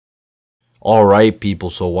All right, people.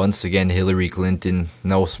 So once again, Hillary Clinton,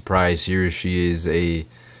 no surprise here. She is a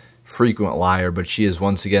frequent liar, but she has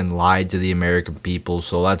once again lied to the American people.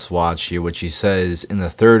 So let's watch here what she says in the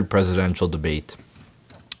third presidential debate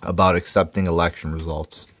about accepting election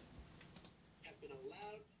results. Have been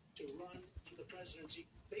allowed to run for the presidency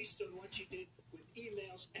based on what she did with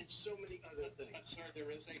emails and so many other things. But, sir, there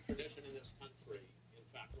is a tradition in this country. In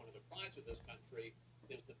fact, one of the prides of this country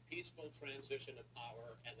is the peaceful transition of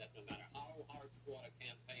power, and that no matter how hard-fought a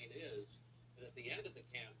campaign is, that at the end of the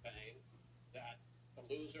campaign, that the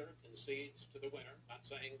loser concedes to the winner. Not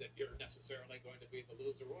saying that you're necessarily going to be the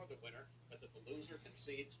loser or the winner, but that the loser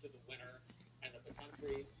concedes to the winner, and that the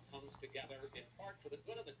country comes together in part for the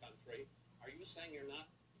good of the country. Are you saying you're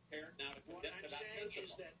not prepared now to commit to that principle? What I'm saying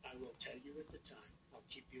is that I will tell you at the time. I'll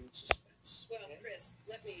keep you in suspense. Well, Chris,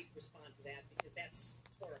 let me respond to that because that's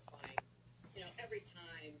horrifying. You know, every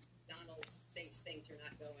time Donald thinks things are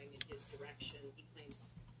not going in his direction, he claims.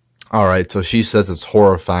 All right, so she says it's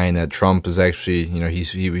horrifying that Trump is actually,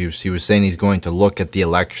 he was saying he's going to look at the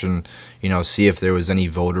election, see if there was any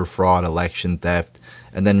voter fraud, election theft,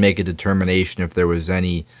 and then make a determination if there was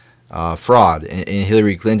any fraud. And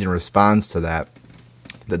Hillary Clinton responds to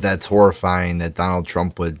that's horrifying that Donald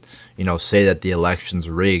Trump would, say that the election's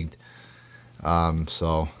rigged.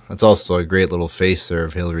 So that's also a great little face there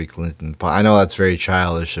of Hillary Clinton. I know that's very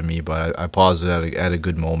childish of me, but I paused it at a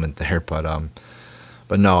good moment there. But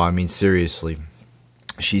no, I mean, seriously.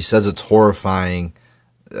 She says it's horrifying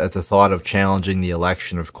at the thought of challenging the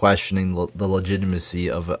election, of questioning the legitimacy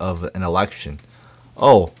of an election.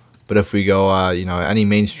 Oh, but if we go, any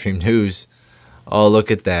mainstream news, oh,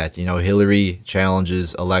 look at that. Hillary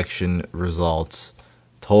challenges election results.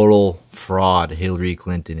 Total fraud, Hillary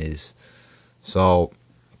Clinton is. So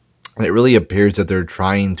it really appears that they're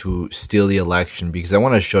trying to steal the election, because I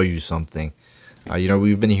want to show you something.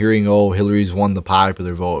 We've been hearing, Hillary's won the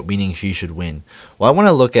popular vote, meaning she should win. Well, I want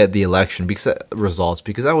to look at the election results,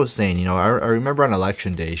 because I was saying, I remember on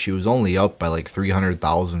election day, she was only up by like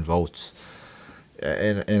 300,000 votes.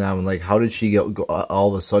 And I'm like, how did she all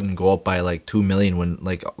of a sudden go up by like 2 million when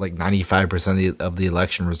like 95% of the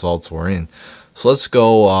election results were in? So let's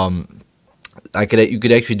go. You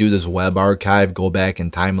could actually do this web archive, go back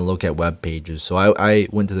in time and look at web pages. So I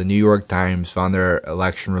went to the New York Times, found their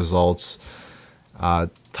election results.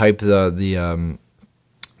 Type the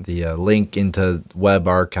link into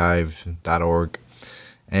webarchive.org,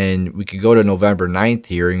 and we could go to November 9th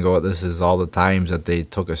here and go. This is all the times that they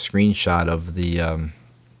took a screenshot of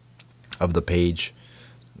the page.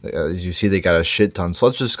 As you see, they got a shit ton. So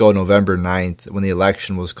let's just go November 9th when the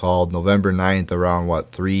election was called. November 9th around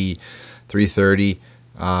what 3:30.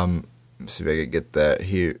 Let's see if I could get that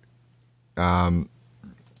here.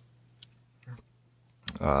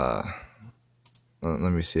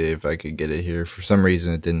 Let me see if I could get it here. For some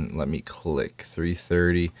reason, it didn't let me click.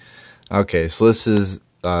 3:30. Okay, so this is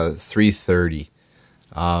 3:30.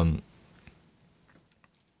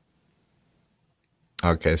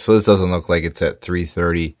 Okay, so this doesn't look like it's at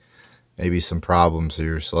 3:30. Maybe some problems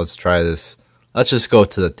here. So let's try this. Let's just go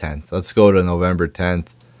to the 10th. Let's go to November 10th.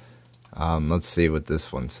 Let's see what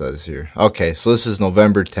this one says here. Okay, so this is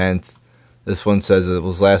November 10th. This one says it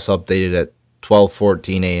was last updated at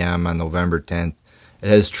 12:14 a.m. on November 10th. It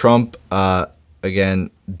has Trump, again,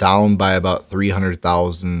 down by about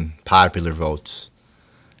 300,000 popular votes.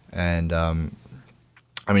 And,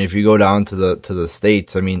 if you go down to the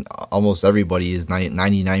states, almost everybody is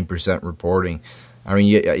 99% reporting.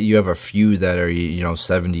 You have a few that are,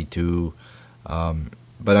 72.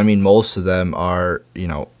 But, most of them are,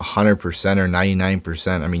 100% or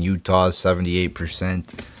 99%. Utah is 78%.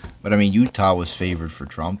 But, Utah was favored for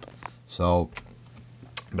Trump. So...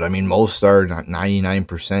 But most are not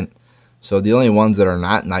 99%. So the only ones that are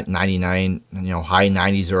not 99, high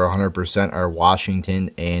 90s or 100% are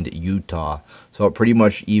Washington and Utah. So it pretty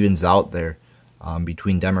much evens out there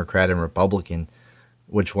between Democrat and Republican,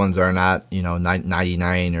 which ones are not,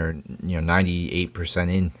 99 or 98%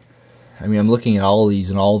 in. I'm looking at all of these,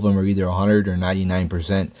 and all of them are either 100 or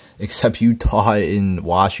 99%, except Utah and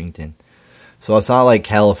Washington. So it's not like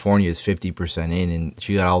California is 50% in, and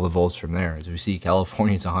she got all the votes from there. As we see,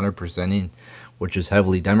 California is 100% in, which is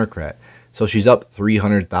heavily Democrat. So she's up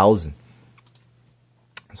 300,000.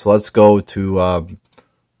 So let's go to,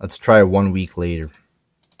 let's try 1 week later.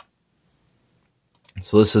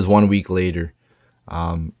 So this is 1 week later,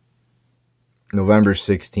 November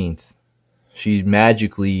 16th. She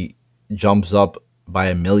magically jumps up by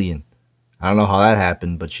 1 million. I don't know how that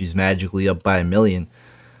happened, but she's magically up by 1 million.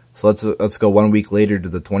 So let's go 1 week later to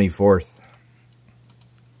the 24th.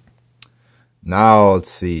 Now,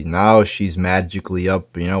 let's see. Now she's magically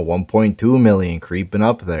up, 1.2 million, creeping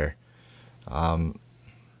up there. Now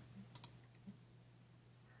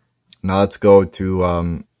let's go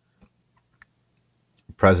to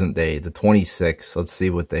present day, the 26th. Let's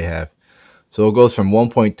see what they have. So it goes from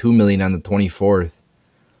 1.2 million on the 24th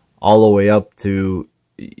all the way up to,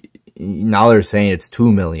 now they're saying it's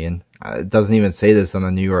 2 million. It doesn't even say this on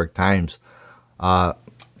the New York Times.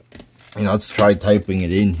 Let's try typing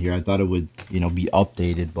it in here. I thought it would, be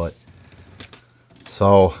updated, but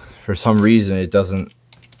so for some reason it doesn't.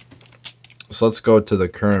 So let's go to the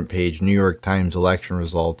current page, New York Times election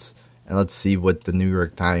results, and let's see what the New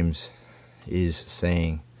York Times is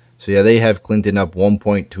saying. So yeah, they have Clinton up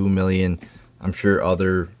 1.2 million. I'm sure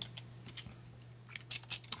other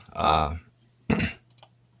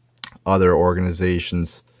other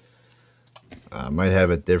organizations might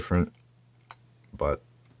have it different, but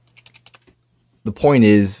the point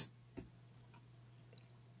is,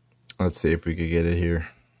 let's see if we could get it here.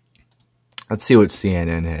 Let's see what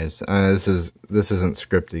CNN has. This isn't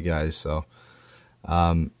scripted, guys. So,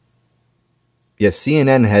 yeah,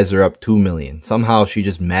 CNN has her up 2 million. Somehow she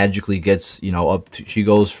just magically gets, up to, she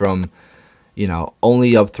goes from,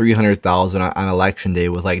 only up 300,000 on election day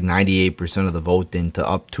with like 98% of the vote in to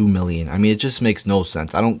up 2 million. I mean, it just makes no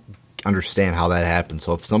sense. I don't understand how that happened.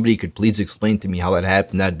 So if somebody could please explain to me how that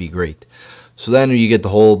happened, that'd be great. So then you get the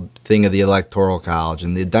whole thing of the Electoral College,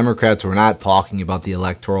 and the Democrats were not talking about the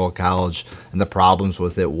Electoral College and the problems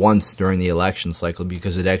with it once during the election cycle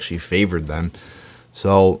because it actually favored them.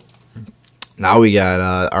 So now we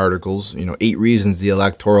got articles, 8 reasons the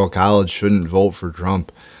Electoral College shouldn't vote for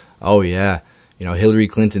Trump. Oh yeah, Hillary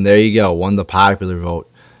Clinton, there you go, won the popular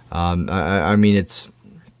vote. I mean, it's,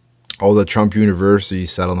 the Trump University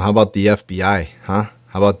settlement. How about the FBI, huh?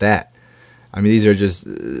 How about that? I mean, these are just,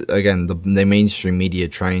 again, the mainstream media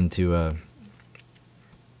trying to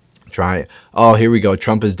oh, here we go.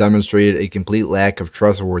 Trump has demonstrated a complete lack of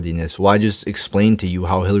trustworthiness. Well, I just explained to you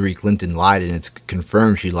how Hillary Clinton lied, and it's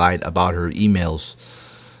confirmed she lied about her emails.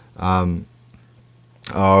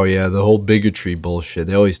 Oh, yeah, the whole bigotry bullshit.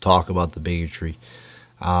 They always talk about the bigotry.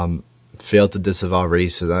 Failed to disavow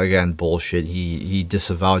racism. Again, bullshit. He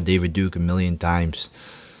disavowed David Duke a million times.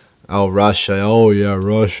 Oh, Russia. Oh, yeah,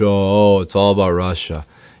 Russia. Oh, it's all about Russia.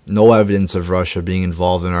 No evidence of Russia being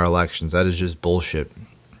involved in our elections. That is just bullshit.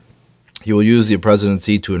 He will use the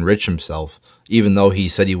presidency to enrich himself, even though he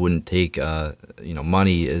said he wouldn't take,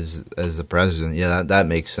 money as the president. Yeah, that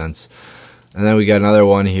makes sense. And then we got another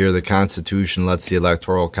one here. The Constitution lets the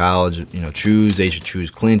Electoral College, choose. They should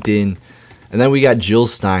choose Clinton. And then we got Jill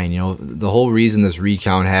Stein. The whole reason this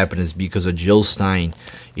recount happened is because of Jill Stein,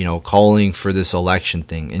 calling for this election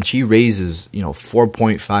thing. And she raises,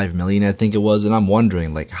 4.5 million, I think it was. And I'm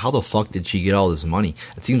wondering, like, how the fuck did she get all this money?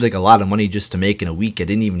 It seems like a lot of money just to make in a week. I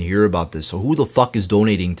didn't even hear about this. So who the fuck is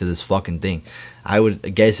donating to this fucking thing? I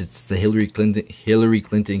would guess it's the Hillary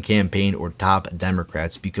Clinton campaign or top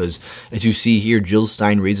Democrats, because as you see here, Jill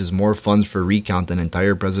Stein raises more funds for recount than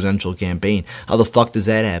entire presidential campaign. How the fuck does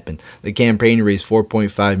that happen? The campaign raised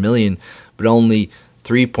 4.5 million, but only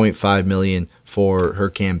 3.5 million for her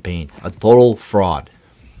campaign. A total fraud.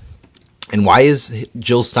 And why is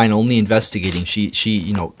Jill Stein only investigating?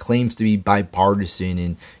 She claims to be bipartisan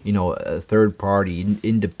and a third party,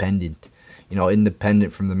 independent.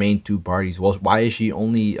 Independent from the main two parties. Well, why is she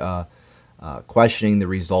only questioning the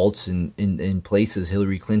results in places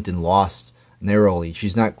Hillary Clinton lost narrowly?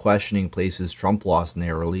 She's not questioning places Trump lost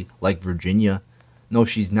narrowly, like Virginia. No,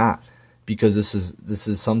 she's not, because this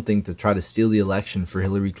is something to try to steal the election for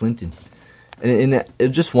Hillary Clinton. And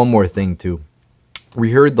just one more thing too.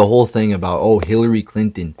 We heard the whole thing about Hillary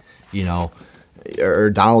Clinton, or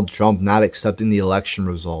Donald Trump not accepting the election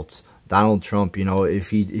results. Donald Trump, if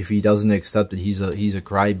he doesn't accept it, he's a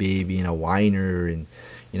crybaby and a whiner, and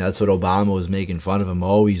that's what Obama was making fun of him.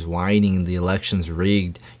 Oh, he's whining, the election's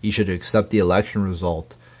rigged. He should accept the election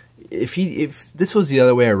result. If this was the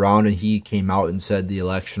other way around and he came out and said the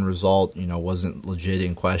election result, wasn't legit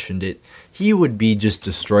and questioned it, he would be just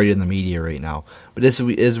destroyed in the media right now. But as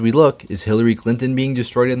we look, is Hillary Clinton being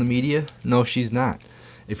destroyed in the media? No, she's not.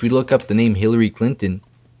 If we look up the name Hillary Clinton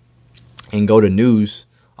and go to news,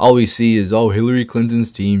 all we see is, Hillary Clinton's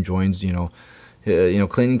team joins,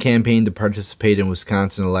 Clinton campaign to participate in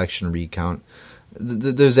Wisconsin election recount.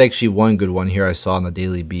 There's actually one good one here I saw on the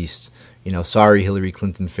Daily Beast. Sorry, Hillary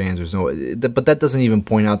Clinton fans, but that doesn't even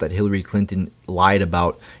point out that Hillary Clinton lied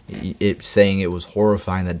about it, saying it was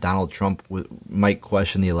horrifying that Donald Trump might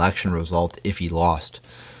question the election result if he lost.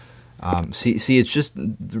 See, it's just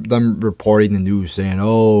them reporting the news saying,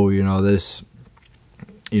 this.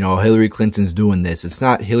 Hillary Clinton's doing this. It's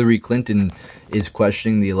not Hillary Clinton is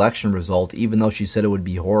questioning the election result, even though she said it would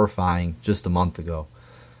be horrifying just a month ago.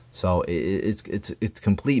 So it's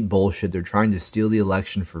complete bullshit. They're trying to steal the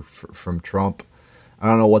election from Trump. I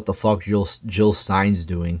don't know what the fuck Jill Stein's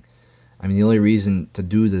doing. I mean, the only reason to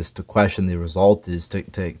do this, to question the result, is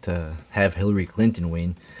to have Hillary Clinton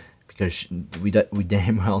win, because we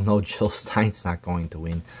damn well know Jill Stein's not going to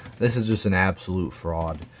win. This is just an absolute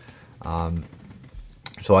fraud.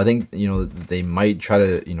 So I think, they might try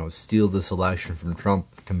to, steal this election from Trump,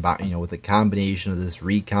 with a combination of this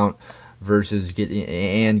recount versus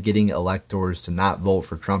getting electors to not vote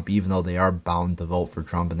for Trump, even though they are bound to vote for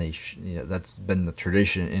Trump, and that's been the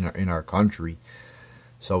tradition in our country.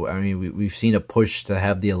 So I mean, we've seen a push to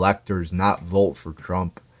have the electors not vote for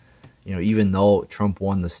Trump. Even though Trump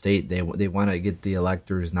won the state, they want to get the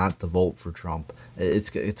electors not to vote for Trump.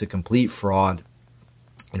 It's a complete fraud.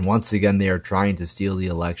 And once again, they are trying to steal the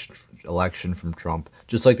election from Trump,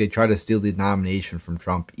 just like they tried to steal the nomination from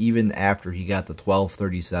Trump, even after he got the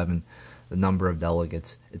 1237, the number of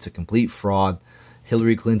delegates. It's a complete fraud.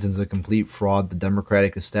 Hillary Clinton's a complete fraud. The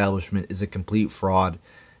Democratic establishment is a complete fraud,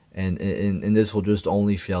 and this will just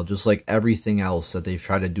only fail, just like everything else that they've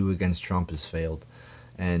tried to do against Trump has failed.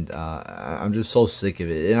 And I'm just so sick of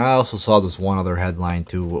it. And I also saw this one other headline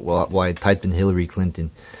too while I typed in Hillary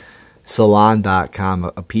Clinton.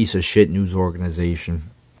 Salon.com, a piece of shit news organization,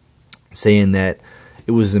 saying that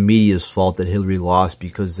it was the media's fault that Hillary lost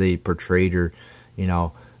because they portrayed her,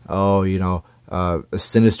 a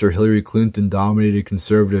sinister Hillary Clinton dominated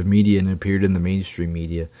conservative media and appeared in the mainstream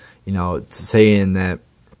media. Saying that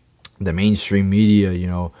the mainstream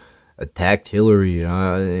media, attacked Hillary,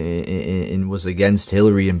 and was against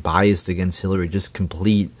Hillary and biased against Hillary. Just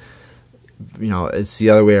complete. It's the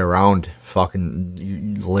other way around,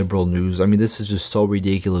 fucking liberal news. I mean, this is just so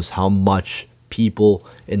ridiculous how much people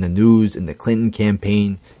in the news, in the Clinton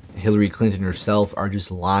campaign, Hillary Clinton herself, are just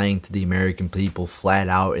lying to the American people flat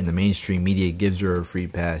out, and the mainstream media gives her a free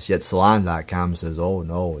pass. Yet Salon.com says, oh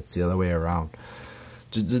no, it's the other way around.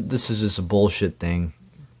 This is just a bullshit thing.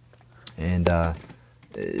 And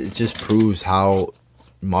it just proves how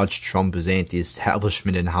much Trump is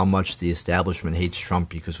anti-establishment and how much the establishment hates Trump,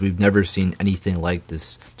 because we've never seen anything like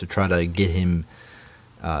this to try to get him,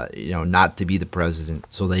 not to be the president.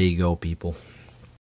 So there you go, people.